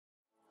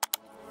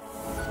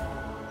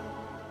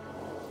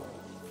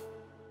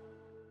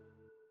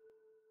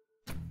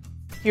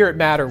Here at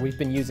Matter, we've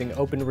been using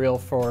OpenReel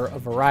for a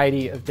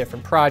variety of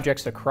different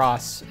projects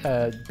across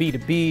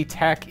B2B,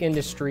 tech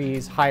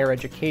industries, higher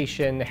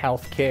education,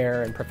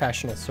 healthcare, and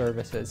professional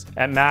services.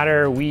 At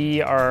Matter,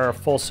 we are a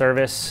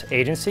full-service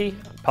agency,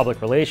 public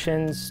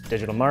relations,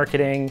 digital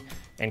marketing,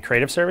 and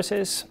creative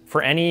services.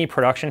 For any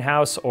production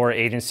house or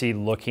agency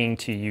looking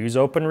to use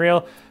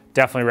OpenReel,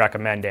 definitely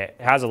recommend it.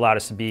 It has allowed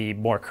us to be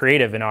more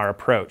creative in our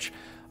approach.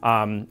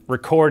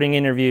 Recording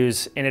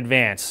interviews in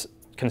advance,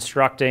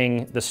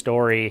 constructing the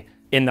story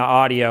in the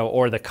audio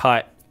or the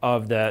cut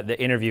of the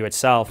interview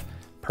itself,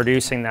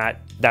 producing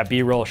that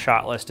B-roll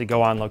shot list to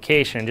go on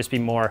location, and just be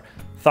more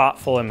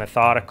thoughtful and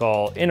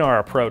methodical in our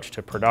approach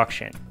to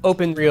production.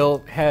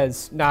 OpenReel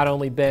has not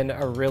only been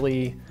a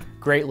really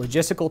great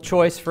logistical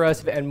choice for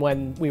us, and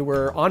when we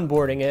were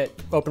onboarding it,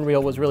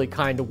 OpenReel was really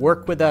kind to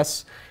work with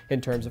us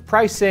in terms of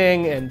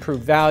pricing and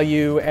prove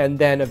value, and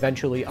then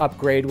eventually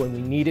upgrade when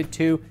we needed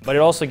to. But it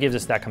also gives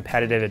us that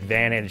competitive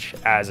advantage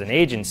as an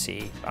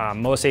agency.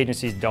 Most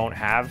agencies don't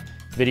have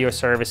video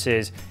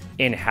services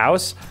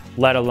in-house,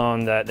 let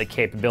alone the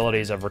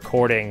capabilities of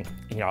recording,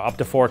 up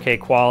to 4K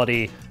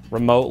quality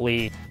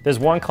remotely. There's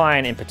one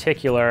client in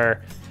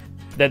particular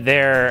that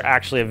they're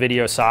actually a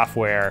video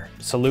software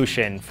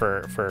solution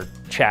for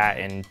chat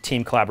and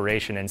team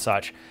collaboration and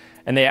such.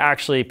 And they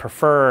actually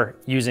prefer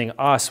using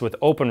us with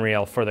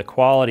OpenReel for the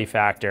quality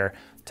factor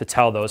to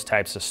tell those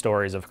types of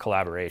stories of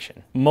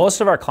collaboration.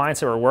 Most of our clients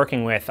that we're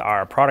working with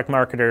are product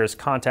marketers,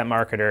 content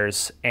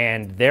marketers,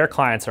 and their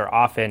clients are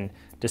often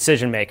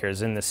decision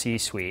makers in the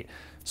C-suite.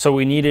 So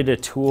we needed a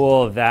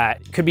tool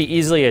that could be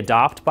easily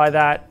adopted by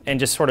that and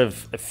just sort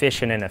of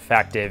efficient and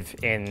effective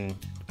in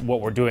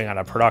what we're doing on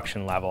a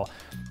production level.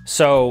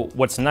 So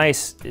what's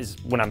nice is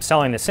when I'm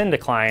selling this into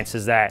clients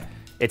is that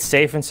it's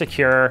safe and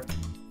secure.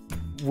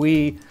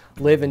 We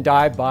live and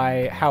die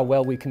by how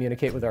well we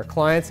communicate with our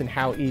clients and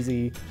how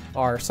easy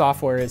our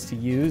software is to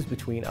use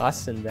between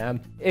us and them.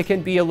 It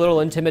can be a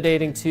little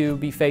intimidating to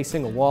be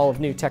facing a wall of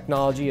new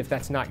technology if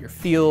that's not your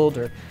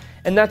field,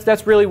 and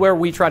that's really where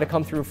we try to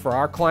come through for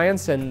our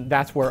clients, and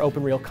that's where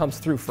OpenReel comes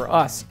through for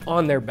us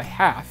on their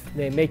behalf.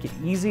 They make it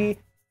easy.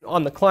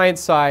 On the client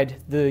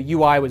side, the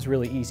UI was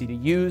really easy to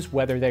use,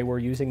 whether they were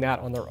using that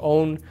on their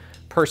own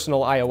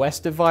personal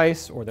iOS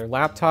device or their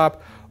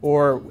laptop,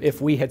 or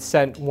if we had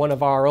sent one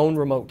of our own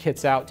remote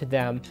kits out to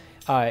them.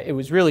 It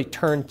was really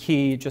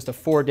turnkey, just a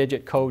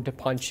 4-digit code to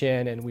punch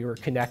in, and we were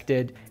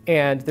connected.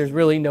 And there's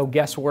really no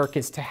guesswork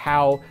as to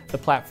how the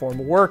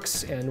platform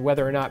works and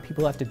whether or not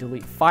people have to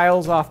delete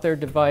files off their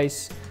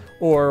device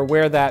or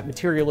where that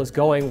material is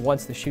going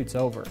once the shoot's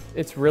over.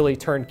 It's really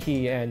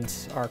turnkey, and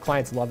our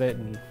clients love it,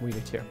 and we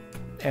do too.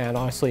 And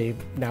honestly,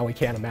 now we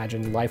can't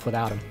imagine life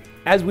without them.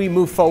 As we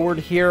move forward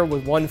here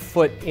with one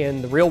foot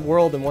in the real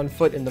world and one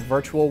foot in the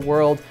virtual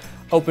world,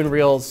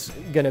 OpenReel's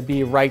gonna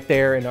be right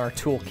there in our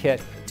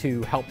toolkit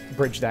to help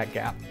bridge that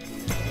gap.